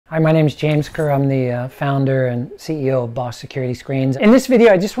Hi, my name is James Kerr. I'm the founder and CEO of Boss Security Screens. In this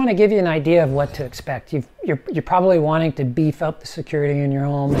video, I just want to give you an idea of what to expect. You're probably wanting to beef up the security in your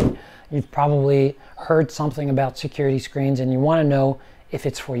home, and you've probably heard something about security screens and you want to know if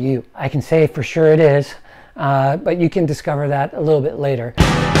it's for you. I can say for sure it is, but you can discover that a little bit later.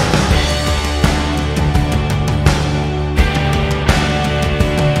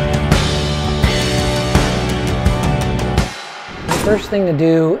 First thing to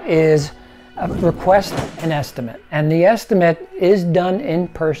do is request an estimate, and the estimate is done in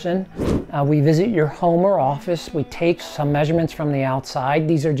person. We visit your home or office. We take some measurements from the outside.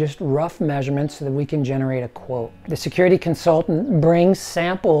 These are just rough measurements so that we can generate a quote. The security consultant brings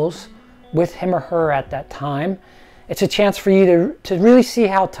samples with him or her at that time. It's a chance for you to really see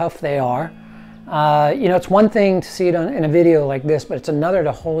how tough they are. You know, it's one thing to see it in a video like this, but it's another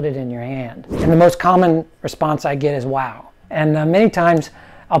to hold it in your hand. And the most common response I get is wow. And many times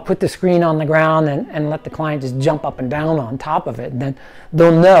I'll put the screen on the ground and let the client just jump up and down on top of it, and then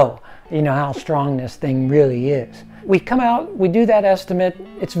they'll know, how strong this thing really is. We come out, we do that estimate.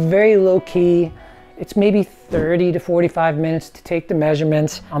 It's very low key. It's maybe 30 to 45 minutes to take the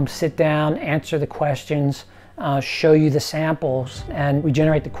measurements, sit down, answer the questions, show you the samples, and we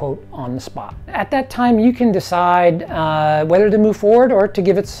generate the quote on the spot. At that time, you can decide whether to move forward or to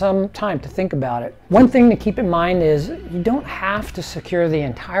give it some time to think about it. One thing to keep in mind is you don't have to secure the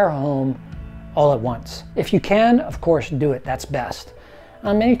entire home all at once. If you can, of course, do it. That's best.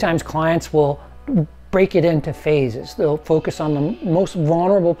 Many times clients will break it into phases. They'll focus on the most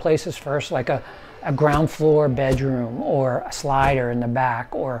vulnerable places first, like a ground floor bedroom or a slider in the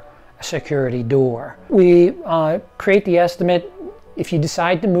back or security door. We create the estimate. If you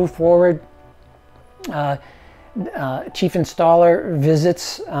decide to move forward, chief installer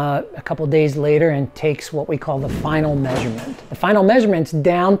visits a couple days later and takes what we call the final measurement. The final measurement's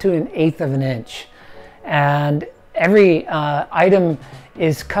down to 1/8 of an inch, and every item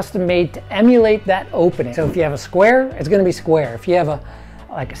is custom made to emulate that opening. So if you have a square, it's going to be square. If you have a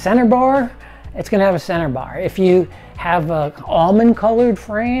center bar, it's going to have a center bar. If you have an almond colored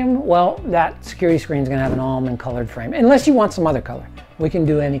frame, well, that security screen is going to have an almond colored frame, unless you want some other color. We can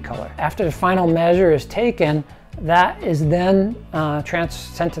do any color. After the final measure is taken, that is then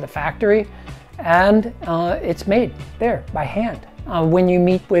sent to the factory, and it's made there by hand. When you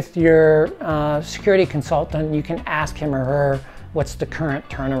meet with your security consultant, you can ask him or her what's the current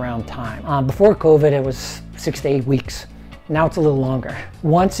turnaround time. Before COVID, it was 6 to 8 weeks. Now it's a little longer.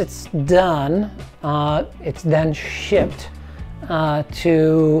 Once it's done, it's then shipped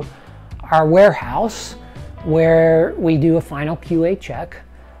to our warehouse, where we do a final QA check,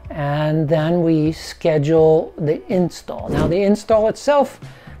 and then we schedule the install. Now the install itself,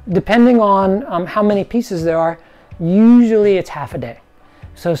 depending on how many pieces there are, usually it's half a day.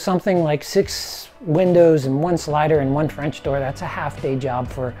 So something like 6 windows and 1 slider and 1 French door, that's a half-day job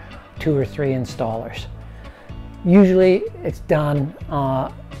for 2 or 3 installers. Usually it's done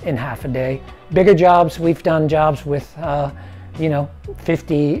in half a day. Bigger jobs, we've done jobs with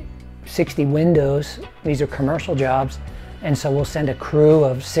 50, 60 windows. These are commercial jobs, and so we'll send a crew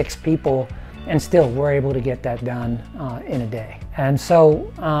of 6 people, and still we're able to get that done in a day. And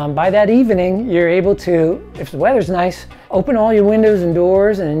so by that evening, you're able to, if the weather's nice, open all your windows and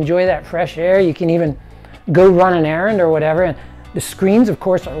doors and enjoy that fresh air. You can even go run an errand or whatever. And the screens, of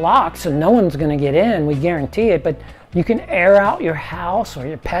course, are locked, so no one's going to get in, we guarantee it, but you can air out your house, or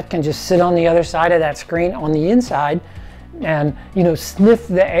your pet can just sit on the other side of that screen on the inside and, sniff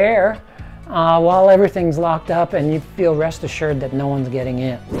the air while everything's locked up, and you feel rest assured that no one's getting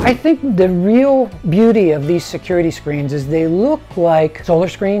in. I think the real beauty of these security screens is they look like solar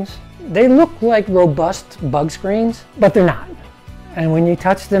screens. They look like robust bug screens, but they're not. And when you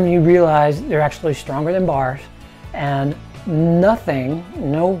touch them, you realize they're actually stronger than bars, and nothing,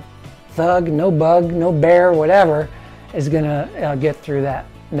 no thug, no bug, no bear, whatever, is gonna get through that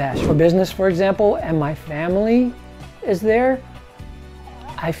mesh. For business, for example, and my family is there,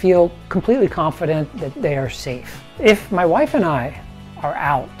 I feel completely confident that they are safe. If my wife and I are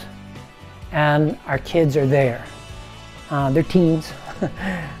out and our kids are there, they're teens,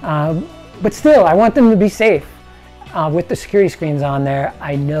 but still I want them to be safe. With the security screens on there,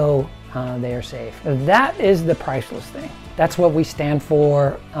 I know they are safe. That is the priceless thing. That's what we stand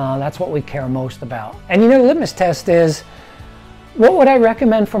for. That's what we care most about. And the litmus test is, what would I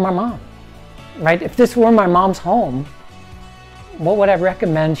recommend for my mom? Right? If this were my mom's home, what would I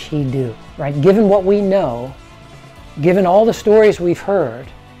recommend she do? Right? Given what we know, given all the stories we've heard,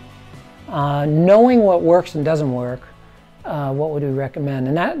 knowing what works and doesn't work, what would we recommend?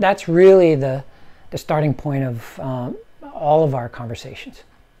 And that's really the starting point of all of our conversations.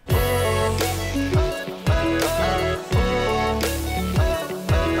 Oh.